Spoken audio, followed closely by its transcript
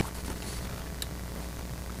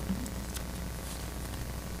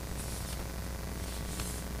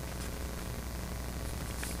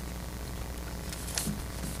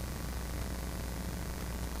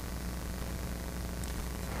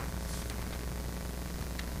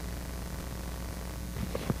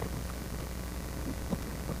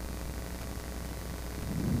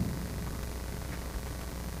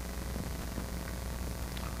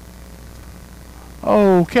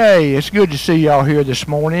Okay, it's good to see y'all here this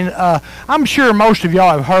morning. I'm sure most of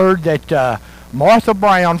y'all have heard that Martha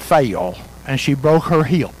Brown fell and she broke her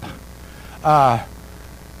hip. I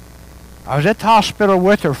was at the hospital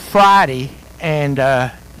with her Friday, and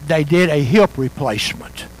they did a hip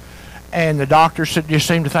replacement. And the doctor just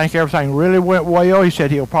seemed to think everything really went well. He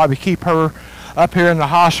said he'll probably keep her up here in the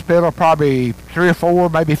hospital probably 3 or 4,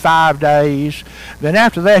 maybe 5 days. Then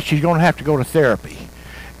after that, she's going to have to go to therapy.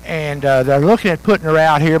 And they're looking at putting her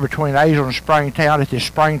out here between Azle and Springtown at this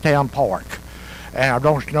Springtown Park. And I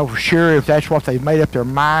don't know for sure if that's what they've made up their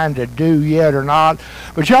mind to do yet or not.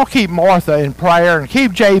 But y'all keep Martha in prayer and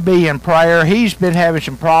keep JB in prayer. He's been having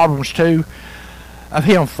some problems too of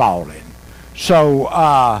him falling.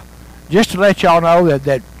 So just to let y'all know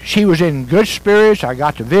that she was in good spirits. I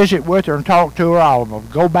got to visit with her and talk to her. I'll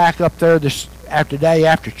go back up there today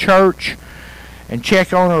after church and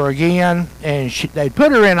check on her again. And they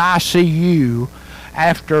put her in ICU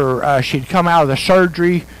after she'd come out of the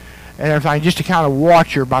surgery and everything, just to kind of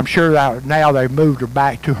watch her. But I'm sure that now they've moved her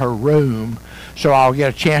back to her room, so I'll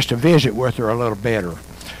get a chance to visit with her a little better.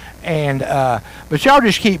 And but y'all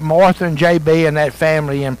just keep Martha and JB and that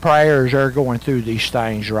family in prayer as they're going through these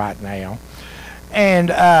things right now.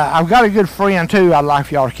 And I've got a good friend too I'd like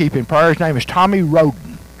for y'all to keep in prayer. His name is Tommy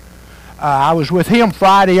Roden. I was with him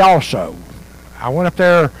Friday also. I went up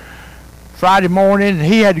there Friday morning, and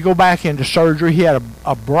he had to go back into surgery. He had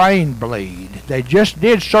a brain bleed. They just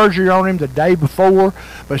did surgery on him the day before,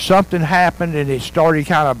 but something happened and it started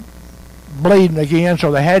kind of bleeding again,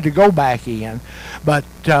 so they had to go back in. But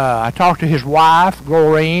I talked to his wife,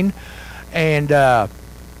 Glorine, and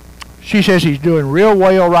she says he's doing real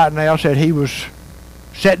well right now. Said he was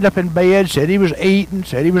sitting up in bed, said he was eating,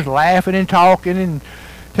 said he was laughing and talking and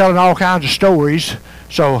telling all kinds of stories.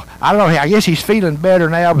 So, I don't know, I guess he's feeling better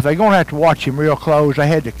now, but they're going to have to watch him real close. They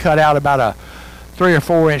had to cut out about a 3 or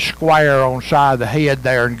 4 inch square on the side of the head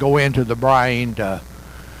there and go into the brain.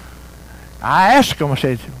 I asked him, I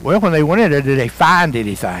said, well, when they went in there, did they find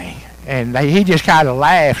anything? And he just kind of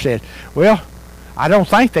laughed, said, well, I don't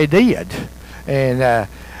think they did. And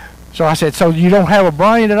so I said, so you don't have a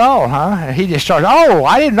brain at all, huh? And he just started, oh,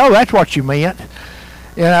 I didn't know that's what you meant.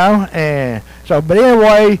 You know, and so, but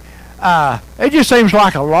anyway, it just seems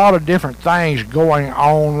like a lot of different things going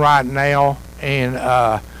on right now, and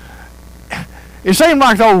it seems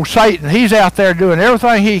like the old Satan, he's out there doing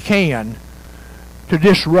everything he can to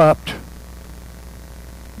disrupt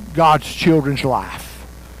God's children's life.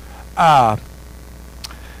 My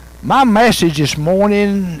message this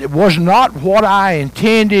morning was not what I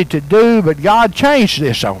intended to do, but God changed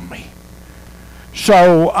this on me.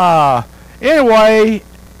 So, anyway,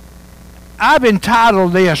 I've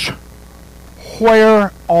entitled this,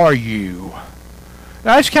 Where Are You?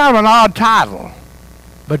 Now, it's kind of an odd title,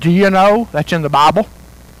 but do you know that's in the Bible?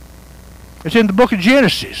 It's in the book of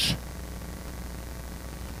Genesis.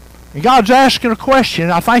 And God's asking a question,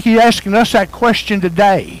 and I think He's asking us that question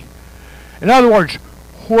today. In other words,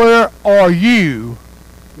 where are you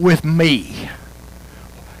with me?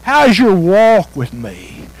 How's your walk with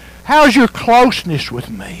me? How's your closeness with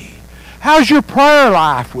me? How's your prayer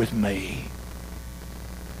life with me?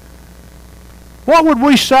 What would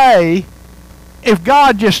we say if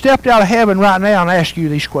God just stepped out of heaven right now and asked you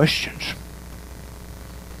these questions?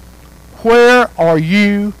 Where are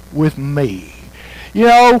you with me? You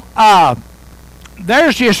know,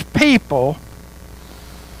 there's just people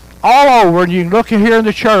all over, and you can look in here in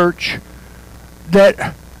the church,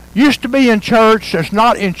 that used to be in church, that's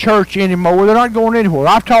not in church anymore. They're not going anywhere.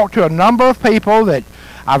 I've talked to a number of people that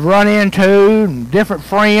I've run into, and different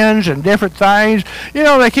friends and different things. You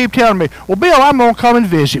know, they keep telling me, well, Bill, I'm going to come and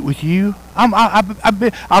visit with you.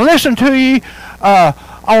 I listen to you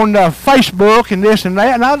on Facebook and this and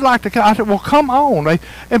that, and I'd like to come. I said, well, come on.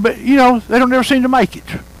 But, you know, they don't ever seem to make it.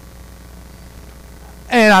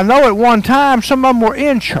 And I know at one time some of them were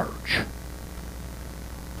in church.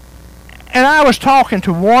 And I was talking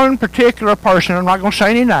to one particular person, I'm not going to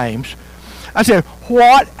say any names. I said,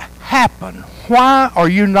 what happened? Why are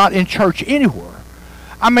you not in church anywhere?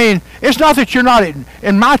 I mean, it's not that you're not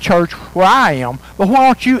in my church where I am, but why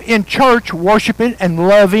aren't you in church worshiping and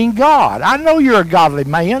loving God? I know you're a godly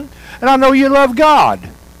man, and I know you love God.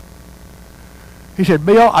 He said,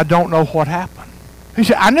 Bill, I don't know what happened. He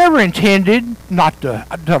said, I never intended not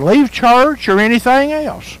to leave church or anything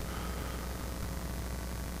else.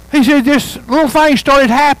 He said, this little thing started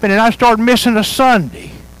happening, and I started missing a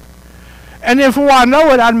Sunday. And then before I know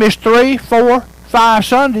it, I'd missed 3, 4, 5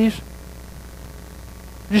 Sundays.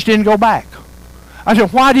 Just didn't go back. I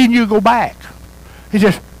said, why didn't you go back? He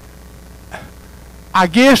says, I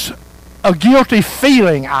guess a guilty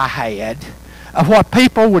feeling I had of what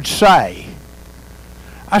people would say.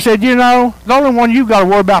 I said, you know, the only one you've got to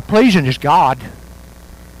worry about pleasing is God.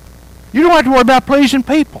 You don't have to worry about pleasing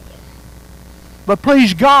people, but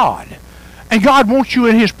please God. And God wants you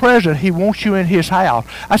in his presence. He wants you in his house.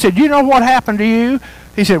 I said, you know what happened to you?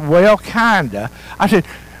 He said, well, kinda. I said,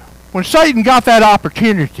 when Satan got that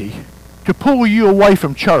opportunity to pull you away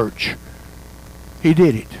from church, he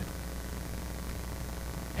did it.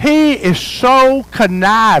 He is so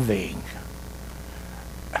conniving.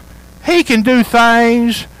 He can do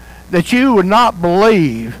things that you would not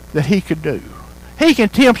believe that he could do. He can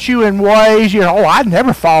tempt you in ways, you know, oh, I'd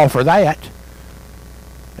never fall for that.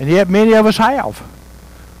 And yet many of us have.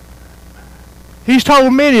 He's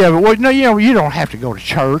told many of it, well, no, you know, you don't have to go to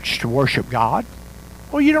church to worship God.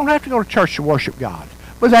 Well, you don't have to go to church to worship God.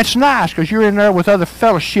 But that's nice because you're in there with other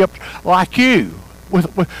fellowships like you,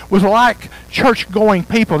 with like church-going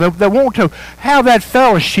people that want to have that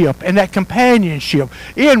fellowship and that companionship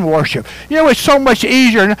in worship. You know, it's so much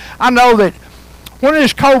easier. And I know that when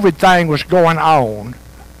this COVID thing was going on,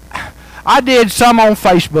 I did some on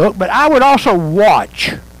Facebook, but I would also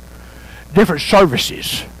watch different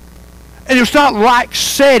services. And it was not like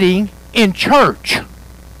sitting in church.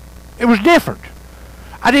 It was different.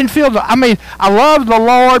 I didn't feel I loved the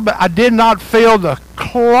Lord, but I did not feel the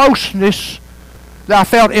closeness that I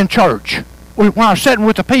felt in church when I was sitting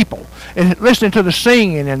with the people and listening to the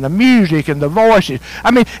singing and the music and the voices.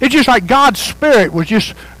 I mean, it's just like God's Spirit was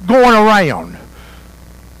just going around.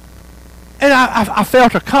 And I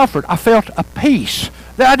felt a comfort. I felt a peace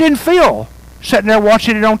that I didn't feel sitting there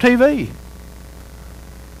watching it on TV.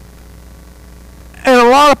 And a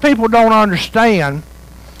lot of people don't understand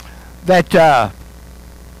that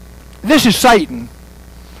this is Satan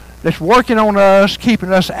that's working on us,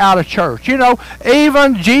 keeping us out of church. You know,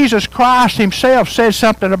 even Jesus Christ himself said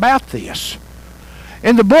something about this.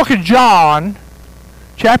 In the book of John,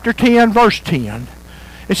 chapter 10, verse 10,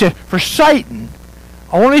 it says, for Satan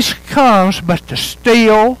only comes but to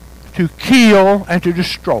steal, to kill, and to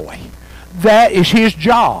destroy. That is his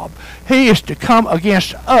job. He is to come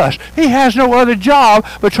against us. He has no other job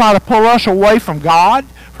but try to pull us away from God,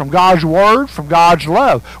 from God's Word, from God's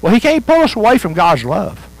love. Well, he can't pull us away from God's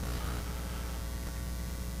love.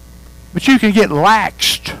 But you can get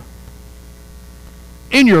laxed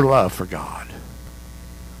in your love for God.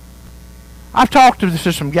 I've talked to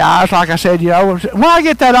some guys, like I said, you know, when I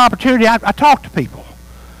get that opportunity, I talk to people.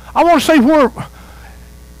 I want to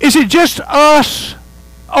see is it just us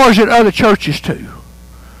or is it other churches too?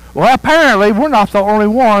 Well, apparently we're not the only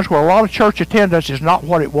ones where a lot of church attendance is not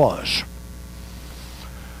what it was.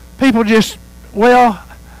 People just, well,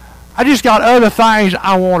 I just got other things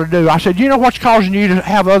I want to do. I said, you know what's causing you to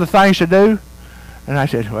have other things to do? And I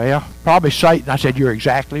said, well, probably Satan. I said, you're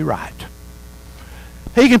exactly right.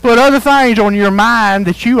 He can put other things on your mind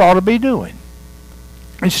that you ought to be doing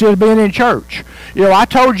instead of being in church. You know, I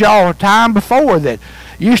told y'all a time before that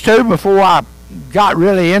before I got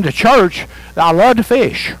really into church, that I loved to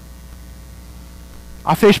fish.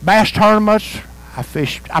 I fished bass tournaments. I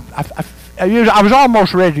fished. I was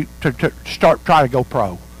almost ready to start trying to go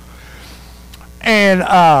pro. And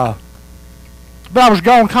but I was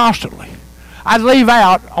gone constantly. I'd leave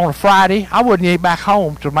out on a Friday. I wouldn't get back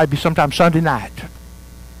home till maybe sometime Sunday night.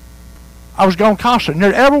 I was gone constantly,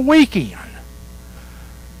 every weekend.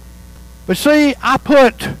 But see, I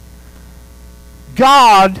put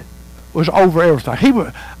God was over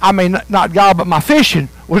everything. Not God, but my fishing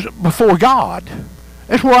was before God.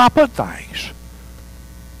 That's where I put things.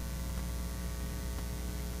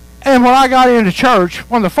 And when I got into church,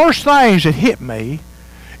 one of the first things that hit me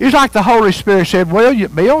is like the Holy Spirit said, well,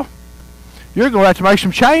 Bill, you're going to have to make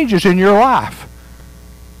some changes in your life.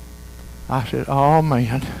 I said, oh,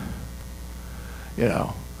 man. You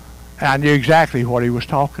know, and I knew exactly what he was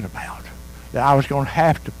talking about. That I was going to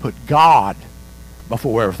have to put God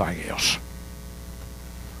before everything else.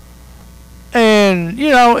 And, you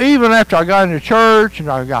know, even after I got into church and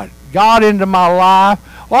I got God into my life,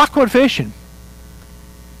 well, I quit fishing.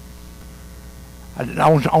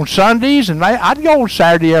 On Sundays, and I'd go on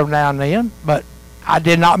Saturday every now and then, but I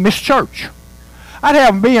did not miss church. I'd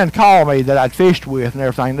have Ben call me that I'd fished with and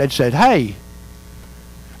everything. They'd said, hey,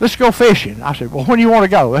 let's go fishing. I said, well, when do you want to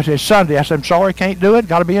go? I said, Sunday. I said, I'm sorry, can't do it.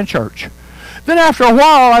 Got to be in church. Then after a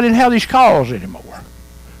while, I didn't have these calls anymore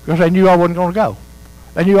because they knew I wasn't going to go.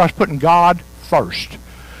 They knew I was putting God first.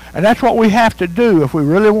 And that's what we have to do if we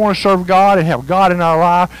really want to serve God and have God in our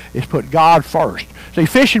life, is put God first. See,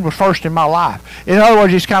 fishing was first in my life. In other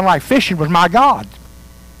words, it's kind of like fishing was my God.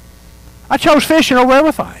 I chose fishing over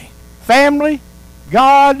everything. Family,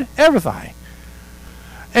 God, everything.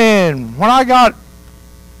 And when I got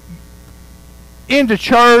into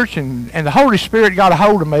church and the Holy Spirit got a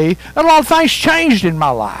hold of me, a lot of things changed in my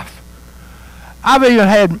life. I've even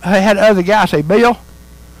had other guys say, Bill,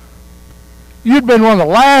 you'd been one of the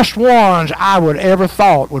last ones I would ever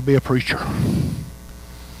thought would be a preacher.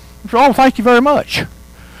 So, oh, thank you very much.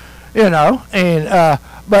 You know, and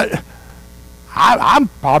but I'm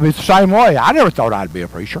probably the same way. I never thought I'd be a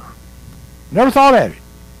preacher. Never thought of it.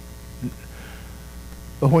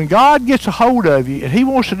 But when God gets a hold of you and He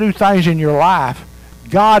wants to do things in your life,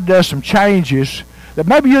 God does some changes that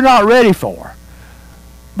maybe you're not ready for.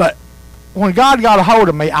 But when God got a hold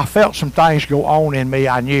of me, I felt some things go on in me.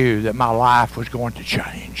 I knew that my life was going to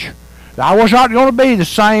change. That I was not going to be the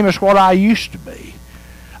same as what I used to be.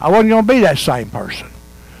 I wasn't going to be that same person.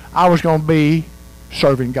 I was going to be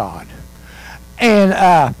serving God.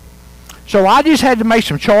 And so I just had to make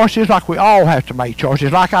some choices like we all have to make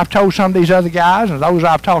choices. Like I've told some of these other guys and those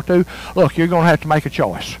I've talked to, look, you're going to have to make a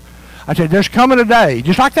choice. I said, there's coming a day,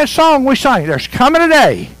 just like that song we sang, there's coming a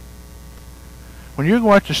day when you're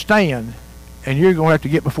going to have to stand and you're going to have to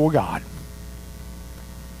get before God.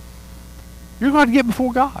 You're going to have to get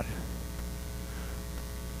before God.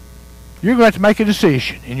 You're going to have to make a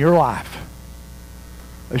decision in your life.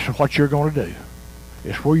 This is what you're going to do.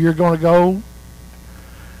 It's where you're going to go,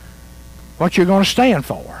 what you're going to stand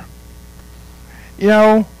for. You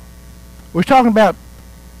know, we're talking about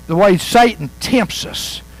the way Satan tempts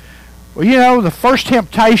us. Well, you know, the first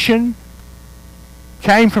temptation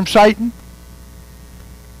came from Satan.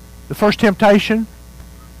 The first temptation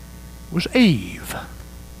was Eve.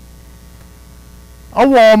 A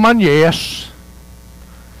woman, yes.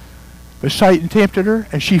 But Satan tempted her,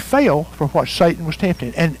 and she fell for what Satan was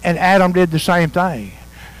tempting. And Adam did the same thing.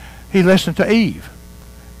 He listened to Eve.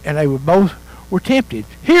 And they both were tempted.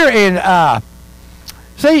 Here in,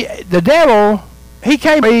 see, the devil, he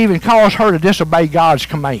came to Eve and caused her to disobey God's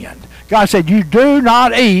command. God said, you do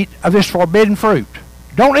not eat of this forbidden fruit.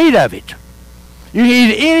 Don't eat of it. You can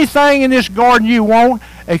eat anything in this garden you want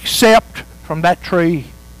except from that tree.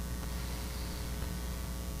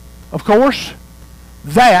 Of course,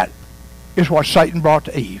 that is what Satan brought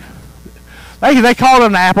to Eve. They called it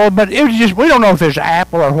an apple, but it was just, we don't know if it's an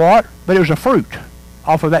apple or what, but it was a fruit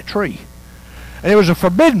off of that tree. And it was a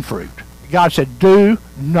forbidden fruit. God said, do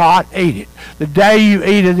not eat it. The day you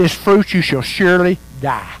eat of this fruit, you shall surely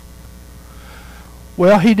die.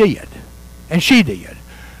 Well, he did, and she did.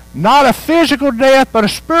 Not a physical death, but a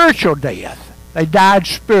spiritual death. They died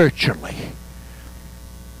spiritually.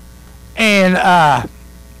 And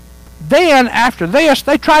then, after this,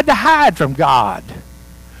 they tried to hide from God,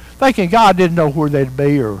 thinking God didn't know where they'd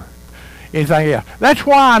be or anything else. That's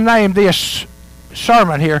why I named this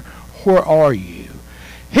sermon here, Where Are You?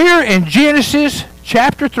 Here in Genesis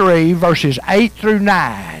chapter 3, verses 8 through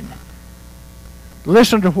 9,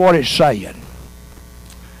 listen to what it's saying.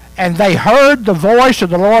 And they heard the voice of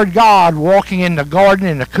the Lord God walking in the garden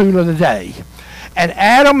in the cool of the day. And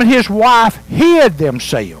Adam and his wife hid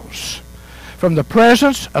themselves from the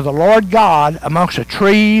presence of the Lord God amongst the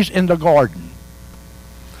trees in the garden.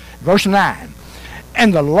 Verse 9.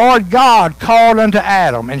 And the Lord God called unto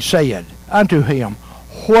Adam and said unto him,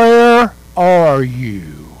 where are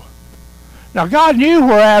you? Now God knew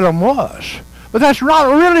where Adam was, but that's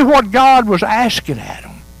not really what God was asking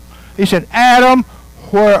Adam. He said, Adam,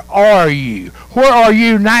 where are you? Where are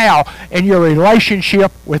you now in your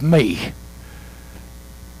relationship with me?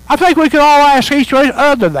 I think we could all ask each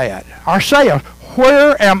other that ourselves.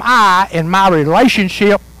 Where am I in my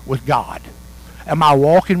relationship with God? Am I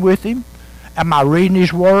walking with Him? Am I reading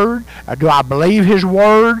His Word? Or do I believe His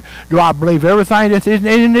Word? Do I believe everything that's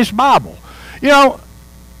in this Bible? You know,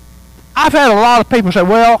 I've had a lot of people say,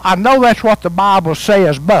 well, I know that's what the Bible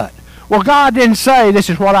says, but. Well, God didn't say, this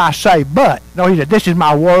is what I say, but. No, He said, this is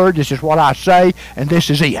my Word, this is what I say, and this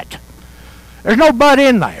is it. There's no but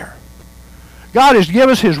in there. God has given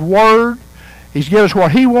us His Word. He's given us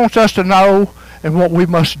what He wants us to know and what we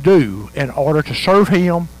must do in order to serve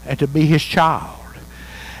Him and to be His child.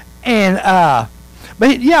 And,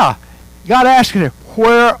 but yeah, God asked him,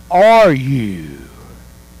 where are you?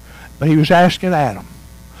 But He was asking Adam,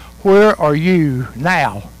 where are you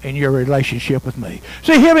now in your relationship with me?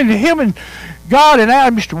 See, him and God and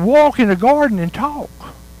Adam used to walk in the garden and talk.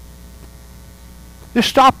 This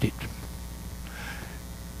stopped it.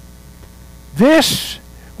 This,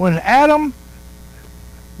 when Adam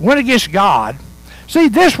went against God, see,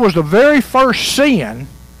 this was the very first sin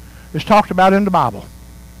that's talked about in the Bible.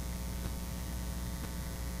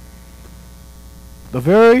 The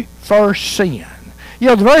very first sin. You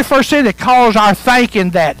know, the very first sin that caused our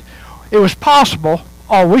thinking that it was possible,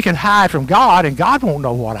 or we can hide from God and God won't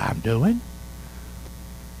know what I'm doing.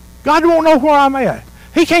 God won't know where I'm at.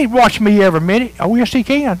 He can't watch me every minute. Oh, yes, he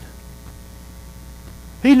can.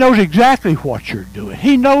 He knows exactly what you're doing.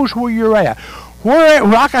 He knows where you're at.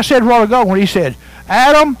 Like I said a while ago when he said,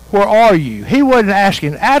 Adam, where are you? He wasn't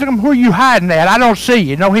asking, Adam, where are you hiding at? I don't see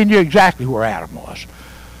you. No, he knew exactly where Adam was.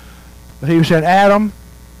 But he said, Adam,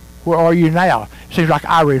 where are you now? It seems like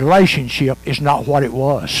our relationship is not what it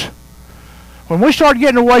was. When we start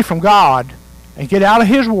getting away from God and get out of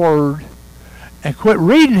his word and quit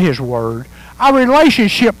reading his word, our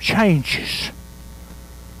relationship changes.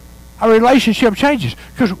 Our relationship changes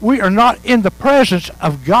because we are not in the presence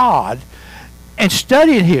of God and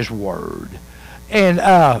studying his word. And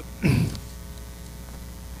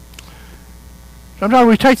sometimes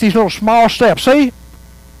we take these little small steps. See,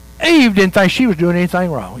 Eve didn't think she was doing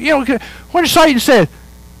anything wrong. You know, when Satan said,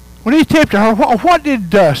 when he tempted her, what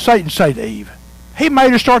did Satan say to Eve? He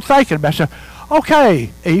made her start thinking about something.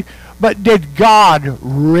 Okay, Eve, but did God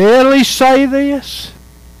really say this?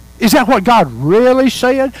 Is that what God really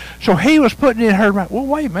said? So he was putting in her mind, well,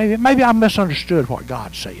 wait, maybe I misunderstood what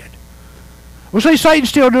God said. Well, see, Satan's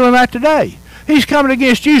still doing that today. He's coming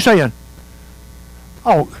against you saying,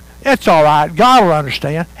 oh, it's all right. God will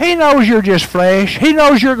understand. He knows you're just flesh. He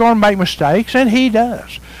knows you're going to make mistakes, and he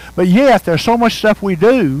does. But yet, there's so much stuff we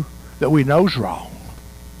do that we know's wrong.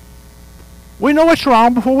 We know it's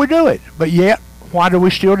wrong before we do it. But yet, why do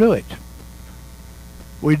we still do it?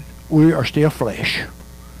 We are still flesh.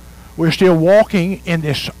 We're still walking in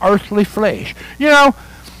this earthly flesh. You know,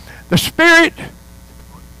 the Spirit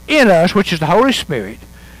in us, which is the Holy Spirit,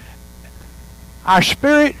 our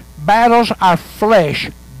spirit battles our flesh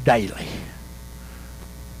daily.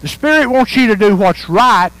 The Spirit wants you to do what's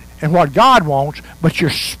right and what God wants, but your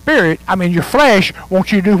flesh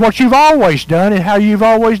wants you to do what you've always done and how you've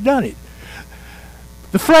always done it.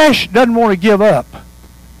 The flesh doesn't want to give up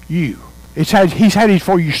you. He's had it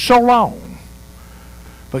for you so long.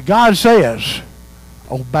 But God says,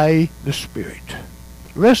 obey the Spirit.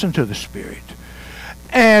 Listen to the Spirit.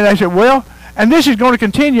 And I said, well, and this is going to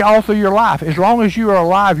continue all through your life. As long as you are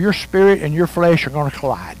alive, your spirit and your flesh are going to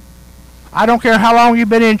collide. I don't care how long you've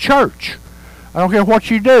been in church. I don't care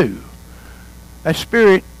what you do. That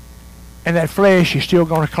spirit and that flesh is still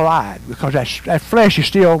going to collide because that flesh is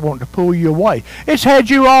still wanting to pull you away. It's had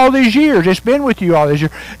you all these years. It's been with you all these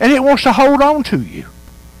years. And it wants to hold on to you.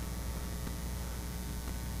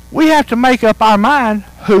 We have to make up our mind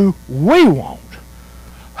who we want.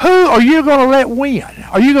 Who are you going to let win?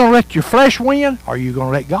 Are you going to let your flesh win? Or are you going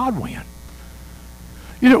to let God win?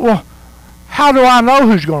 You know, well, how do I know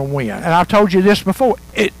who's going to win? And I've told you this before.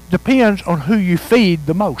 It depends on who you feed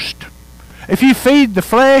the most. If you feed the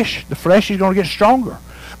flesh is going to get stronger.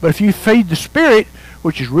 But if you feed the Spirit,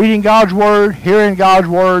 which is reading God's Word, hearing God's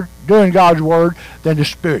Word, doing God's Word, then the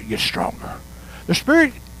Spirit gets stronger. The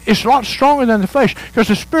Spirit is a lot stronger than the flesh because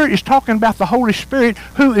the Spirit is talking about the Holy Spirit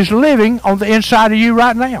who is living on the inside of you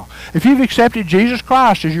right now. If you've accepted Jesus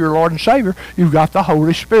Christ as your Lord and Savior, you've got the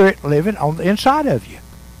Holy Spirit living on the inside of you.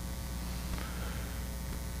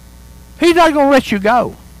 He's not going to let you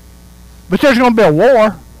go. But there's going to be a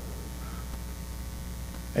war.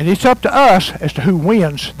 And it's up to us as to who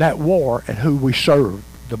wins that war and who we serve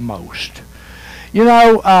the most. You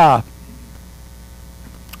know,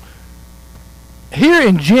 here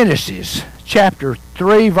in Genesis chapter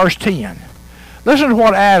 3, verse 10, listen to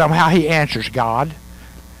what how he answers God.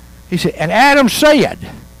 He said, and Adam said,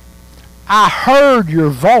 I heard your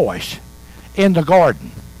voice in the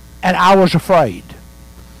garden, and I was afraid.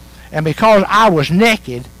 And because I was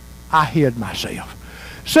naked, I hid myself.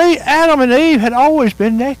 See, Adam and Eve had always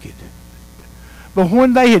been naked. But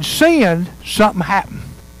when they had sinned, something happened.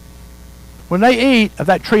 When they eat of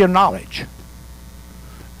that tree of knowledge,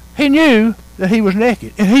 he knew that he was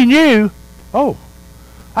naked. And he knew, oh,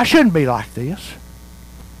 I shouldn't be like this.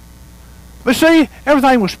 But see,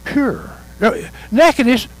 everything was pure.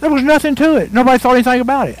 Nakedness, there was nothing to it. Nobody thought anything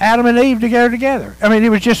about it. Adam and Eve together. I mean, it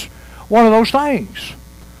was just one of those things.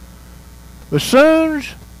 But soon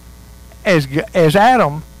as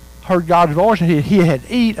Adam heard God's voice and he had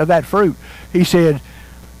eat of that fruit, he said,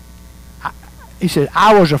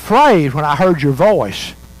 I was afraid when I heard your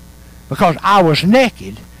voice because I was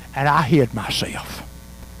naked and I hid myself.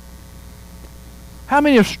 How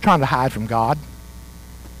many of us are trying to hide from God?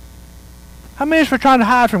 How many of us are trying to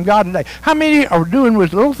hide from God today? How many are doing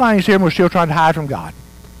with little things here and we're still trying to hide from God?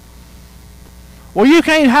 Well, you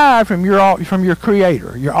can't hide from your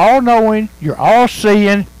Creator. You're all-knowing, you're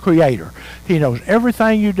all-seeing Creator. He knows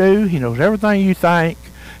everything you do. He knows everything you think.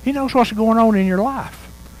 He knows what's going on in your life.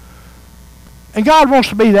 And God wants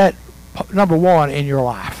to be that number one in your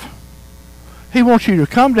life. He wants you to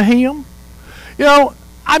come to Him. You know,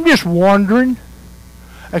 I'm just wondering.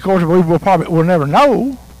 Of course, we'll never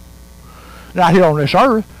know, not here on this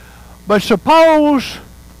earth. But suppose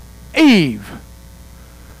Eve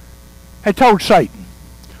had told Satan,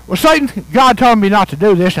 well, Satan, God told me not to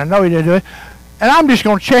do this, and I know he didn't do it, and I'm just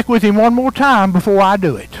going to check with him one more time before I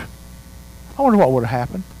do it. I wonder what would have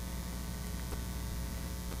happened.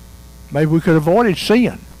 Maybe we could have avoided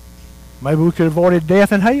sin. Maybe we could have avoided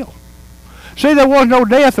death and hell. See, there was no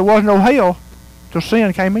death, there was no hell, till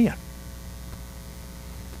sin came in.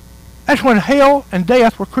 That's when hell and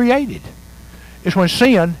death were created. It's when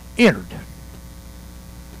sin entered.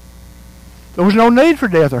 There was no need for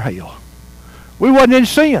death or hell. We wasn't in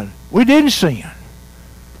sin. We didn't sin.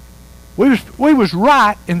 We was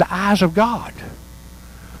right in the eyes of God.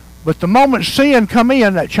 But the moment sin come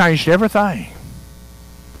in, that changed everything.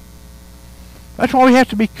 That's why we have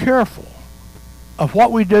to be careful of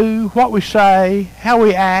what we do, what we say, how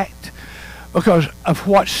we act, because of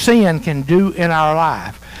what sin can do in our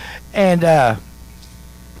life. And,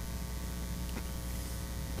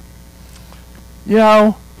 you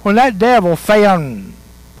know, when that devil found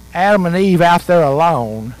Adam and Eve out there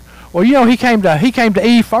alone, well, you know, he came to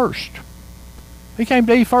Eve first. He came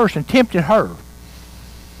to Eve first and tempted her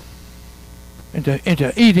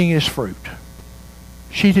into eating his fruit.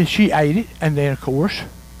 She ate it, and then, of course,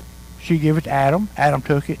 she gave it to Adam. Adam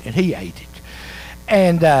took it, and he ate it.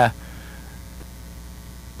 And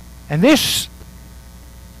this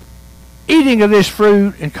eating of this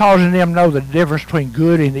fruit and causing them to know the difference between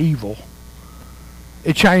good and evil,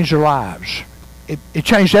 it changed their lives. It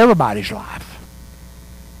changed everybody's life.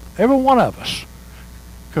 Every one of us.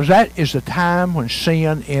 Because that is the time when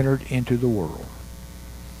sin entered into the world.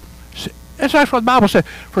 That's what the Bible said.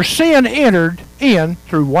 For sin entered in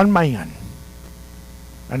through one man.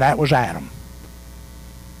 And that was Adam.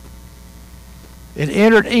 It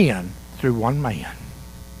entered in through one man.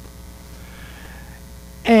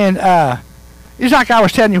 And it's like I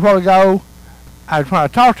was telling you a while ago, when I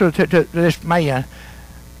talked to this man,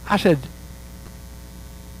 I said,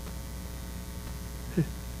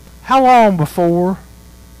 how long before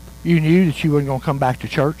you knew that you weren't going to come back to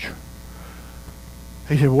church?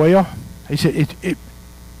 He said, well, he said,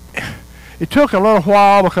 it took a little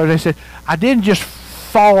while, because they said, I didn't just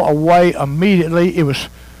fall away immediately. It was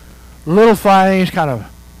little things, kind of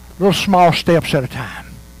little small steps at a time.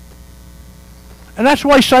 And that's the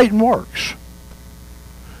way Satan works.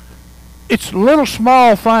 It's little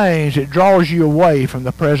small things that draws you away from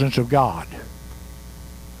the presence of God.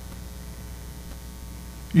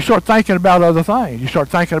 You start thinking about other things. You start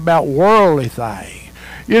thinking about worldly things.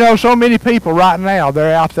 You know, so many people right now,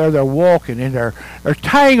 they're out there, they're walking, and they're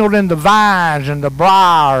tangled in the vines and the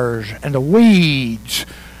briars and the weeds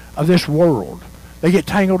of this world. They get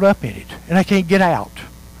tangled up in it, and they can't get out.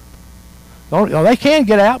 They can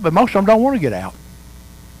get out, but most of them don't want to get out.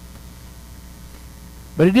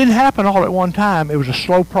 But it didn't happen all at one time. It was a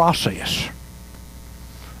slow process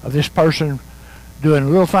of this person doing a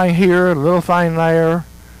little thing here, a little thing there,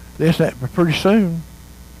 this, that, but pretty soon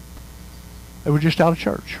they were just out of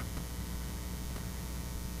church.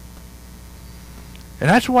 And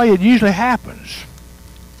that's the way it usually happens.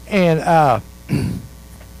 And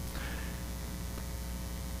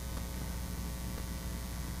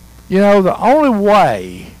you know, the only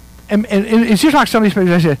way, and it's just like some of these people,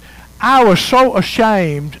 they said, I was so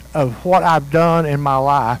ashamed of what I've done in my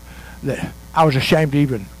life that I was ashamed to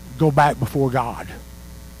even go back before God.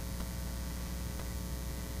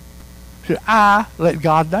 So I let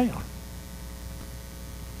God down.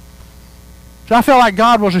 So I felt like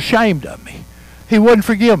God was ashamed of me. He wouldn't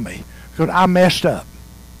forgive me because I messed up.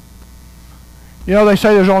 You know, they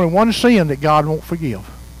say there's only one sin that God won't forgive.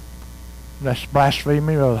 And that's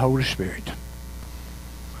blasphemy of the Holy Spirit.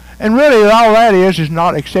 And really, all that is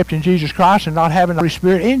not accepting Jesus Christ and not having the Holy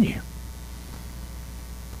Spirit in you.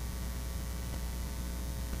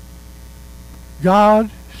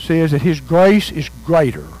 God says that His grace is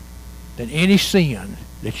greater than any sin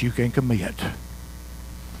that you can commit.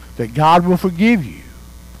 That God will forgive you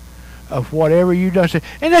of whatever you've done.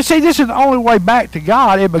 And they say this is the only way back to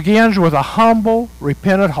God. It begins with a humble,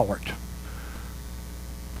 repentant heart.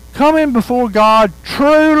 Coming before God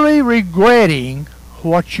truly regretting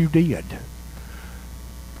what you did.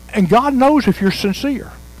 And God knows if you're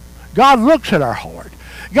sincere. God looks at our heart.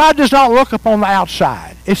 God does not look upon the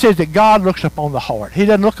outside. It says that God looks upon the heart. He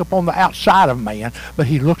doesn't look upon the outside of man, but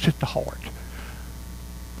He looks at the heart.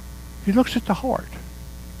 He looks at the heart.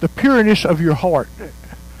 The pureness of your heart.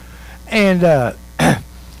 And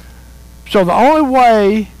so the only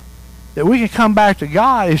way that we can come back to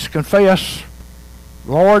God is to confess,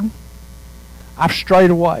 Lord, I've strayed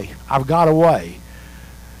away. I've got away.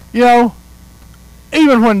 You know,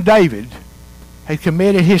 even when David had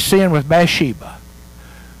committed his sin with Bathsheba,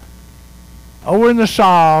 over in the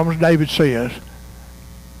Psalms, David says,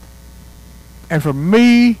 and for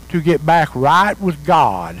me to get back right with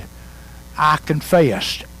God, I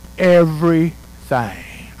confessed everything.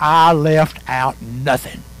 I left out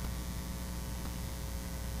nothing.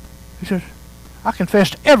 He says, I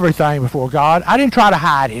confessed everything before God. I didn't try to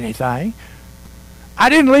hide anything. I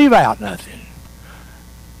didn't leave out nothing.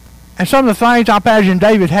 And some of the things I imagine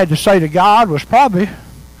David had to say to God was probably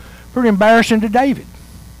pretty embarrassing to David.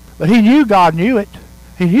 But he knew God knew it.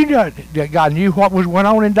 He knew that God knew what went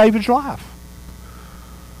on in David's life.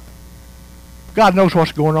 God knows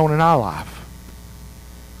what's going on in our life.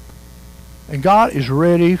 And God is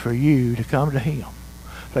ready for you to come to him.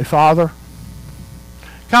 Say, Father,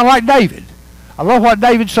 kind of like David. I love what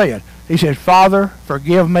David said. He said, Father,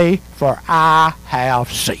 forgive me, for I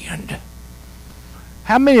have sinned.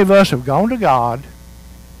 How many of us have gone to God,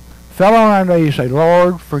 fell on our knees, and say,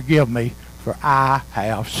 Lord, forgive me, for I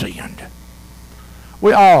have sinned?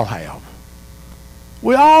 We all have.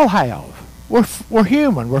 We all have. We're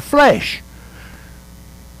human. We're flesh.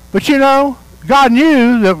 But you know, God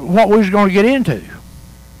knew that what we was going to get into.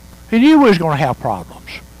 He knew we was going to have problems.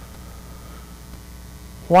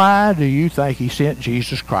 Why do you think he sent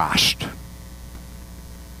Jesus Christ?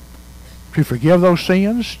 To forgive those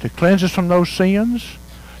sins, to cleanse us from those sins,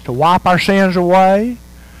 to wipe our sins away,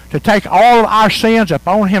 to take all of our sins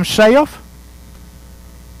upon himself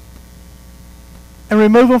and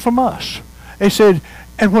remove them from us. He said,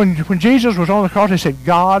 and when Jesus was on the cross, he said,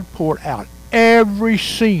 God poured out every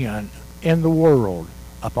sin in the world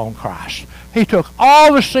upon Christ. He took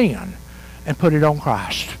all the sin and put it on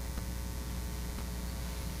Christ.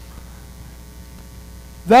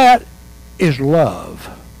 That is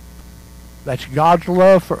love. That's God's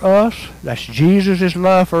love for us. That's Jesus'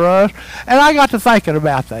 love for us. And I got to thinking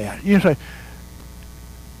about that. You say,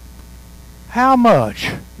 how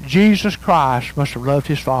much Jesus Christ must have loved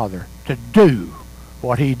his Father to do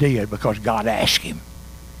what he did because God asked him.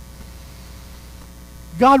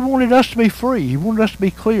 God wanted us to be free. He wanted us to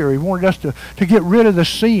be clear. He wanted us to get rid of the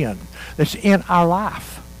sin that's in our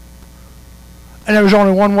life. And there was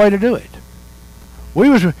only one way to do it.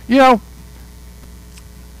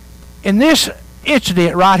 In this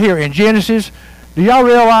incident right here in Genesis, do y'all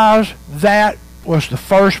realize that was the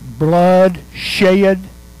first blood shed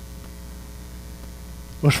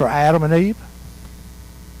was for Adam and Eve?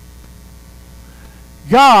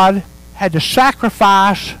 God had to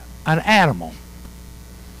sacrifice an animal.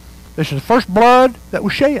 This is the first blood that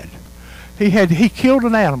was shed. He killed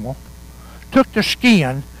an animal, took their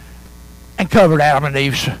skin, and covered Adam and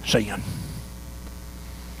Eve's sin.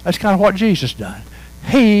 That's kind of what Jesus done.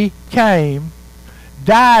 He came,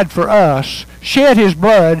 died for us, shed his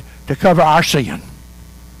blood to cover our sin.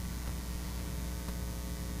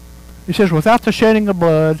 He says, without the shedding of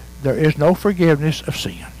blood, there is no forgiveness of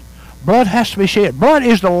sin. Blood has to be shed. Blood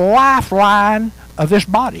is the lifeline of this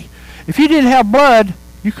body. If you didn't have blood,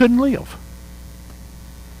 you couldn't live.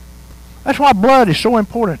 That's why blood is so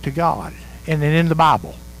important to God and in the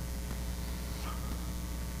Bible.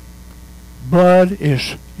 Blood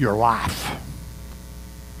is your life.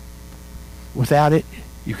 Without it,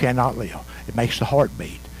 you cannot live. It makes the heart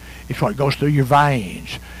beat. It's what goes through your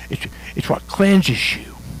veins. It's what cleanses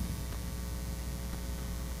you.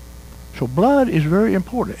 So blood is very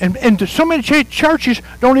important. And so many churches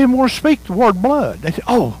don't even want to speak the word blood. They say,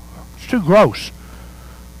 oh, it's too gross.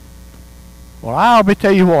 Well, I'll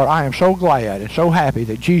tell you what, I am so glad and so happy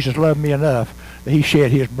that Jesus loved me enough that he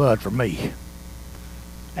shed his blood for me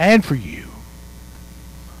and for you.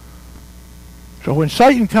 So when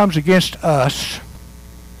Satan comes against us,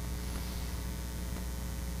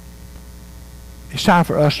 it's time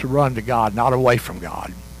for us to run to God, not away from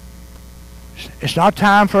God. It's not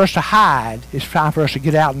time for us to hide. It's time for us to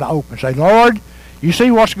get out in the open and say, Lord, you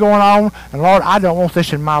see what's going on, and Lord, I don't want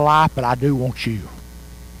this in my life, but I do want you.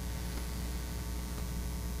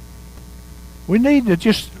 We need to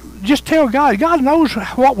just tell God. God knows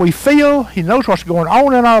what we feel. He knows what's going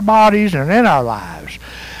on in our bodies and in our lives.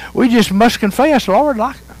 We just must confess, Lord,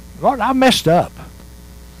 I messed up.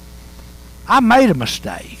 I made a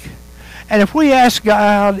mistake. And if we ask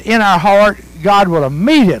God in our heart, God will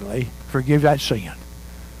immediately forgive that sin.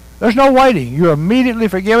 There's no waiting. You're immediately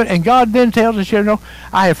forgiven. And God then tells us,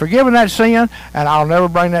 I have forgiven that sin, and I'll never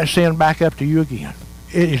bring that sin back up to you again.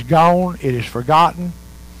 It is gone. It is forgotten.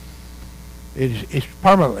 It's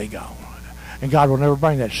permanently gone. And God will never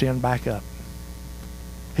bring that sin back up.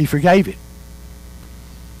 He forgave it.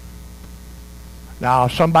 Now,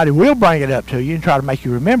 somebody will bring it up to you and try to make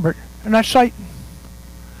you remember it, and that's Satan.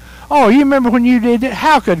 Oh, you remember when you did it?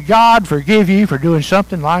 How could God forgive you for doing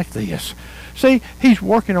something like this? See, he's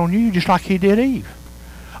working on you just like he did Eve.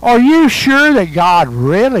 Are you sure that God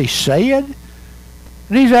really said?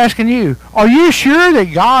 And he's asking you, are you sure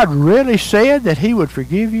that God really said that he would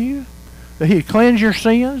forgive you? That he'd cleanse your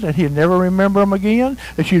sins? That he'd never remember them again?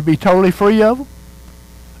 That you'd be totally free of them?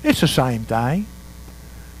 It's the same thing.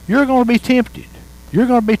 You're going to be tempted. You're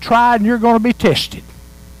going to be tried and you're going to be tested.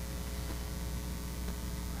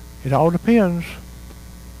 It all depends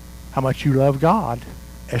how much you love God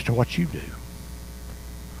as to what you do.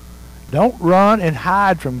 Don't run and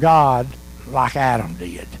hide from God like Adam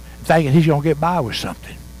did, thinking he's going to get by with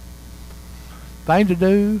something. Thing to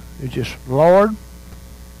do is just, Lord,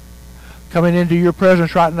 coming into your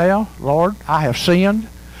presence right now, Lord, I have sinned,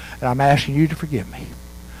 and I'm asking you to forgive me.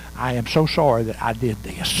 I am so sorry that I did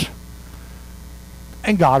this.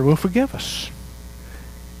 And God will forgive us.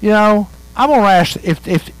 You know, I'm going to ask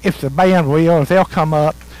if the band will, if they'll come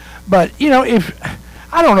up. But, you know, if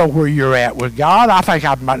I don't know where you're at with God. I think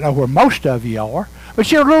I might know where most of you are.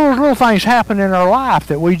 But, you know, little things happen in our life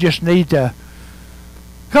that we just need to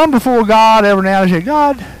come before God every now and then and say,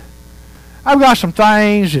 God, I've got some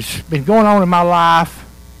things that's been going on in my life,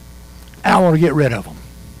 and I want to get rid of them.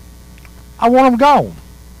 I want them gone.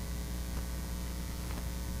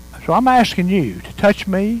 So I'm asking you to touch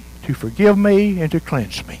me, to forgive me, and to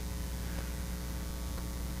cleanse me.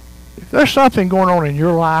 If there's something going on in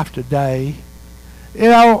your life today, you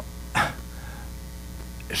know,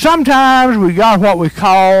 sometimes we got what we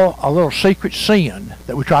call a little secret sin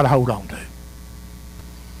that we try to hold on to.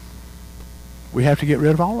 We have to get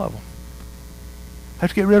rid of all of them.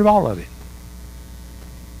 Have to get rid of all of it.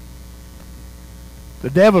 The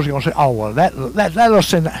devil's going to say, oh, well, that little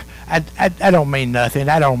sin, that don't mean nothing.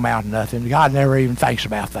 That don't amount to nothing. God never even thinks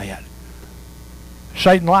about that.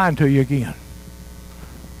 Satan lying to you again.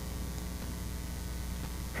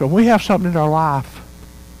 So when we have something in our life,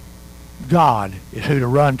 God is who to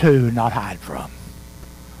run to and not hide from.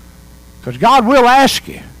 Because God will ask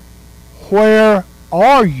you, where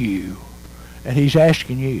are you? And he's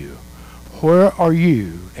asking you, where are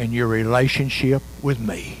you in your relationship with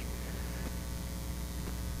me?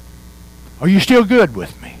 Are you still good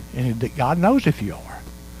with me? And God knows if you are.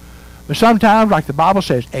 But sometimes, like the Bible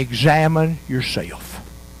says, examine yourself.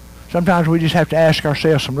 Sometimes we just have to ask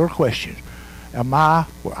ourselves some little questions. Am I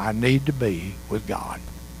where I need to be with God?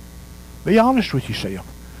 Be honest with yourself.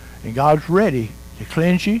 And God's ready to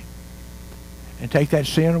cleanse you and take that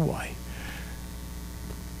sin away.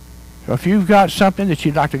 So if you've got something that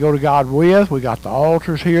you'd like to go to God with, we got the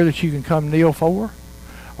altars here that you can come kneel for.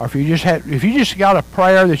 Or if you just got a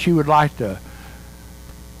prayer that you would like to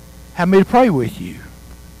have me to pray with you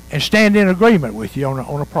and stand in agreement with you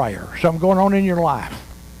on a prayer, something going on in your life,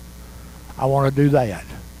 I want to do that.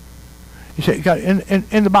 He said,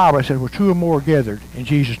 in the Bible, it says, where two or more are gathered in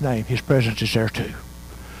Jesus' name, his presence is there too.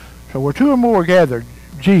 So where two or more are gathered,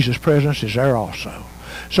 Jesus' presence is there also.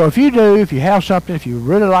 So if you have something, if you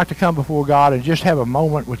really like to come before God and just have a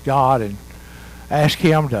moment with God and ask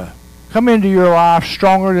him to come into your life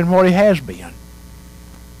stronger than what he has been,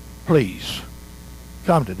 please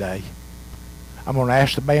come today. I'm going to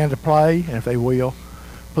ask the band to play, and if they will,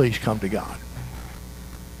 please come to God.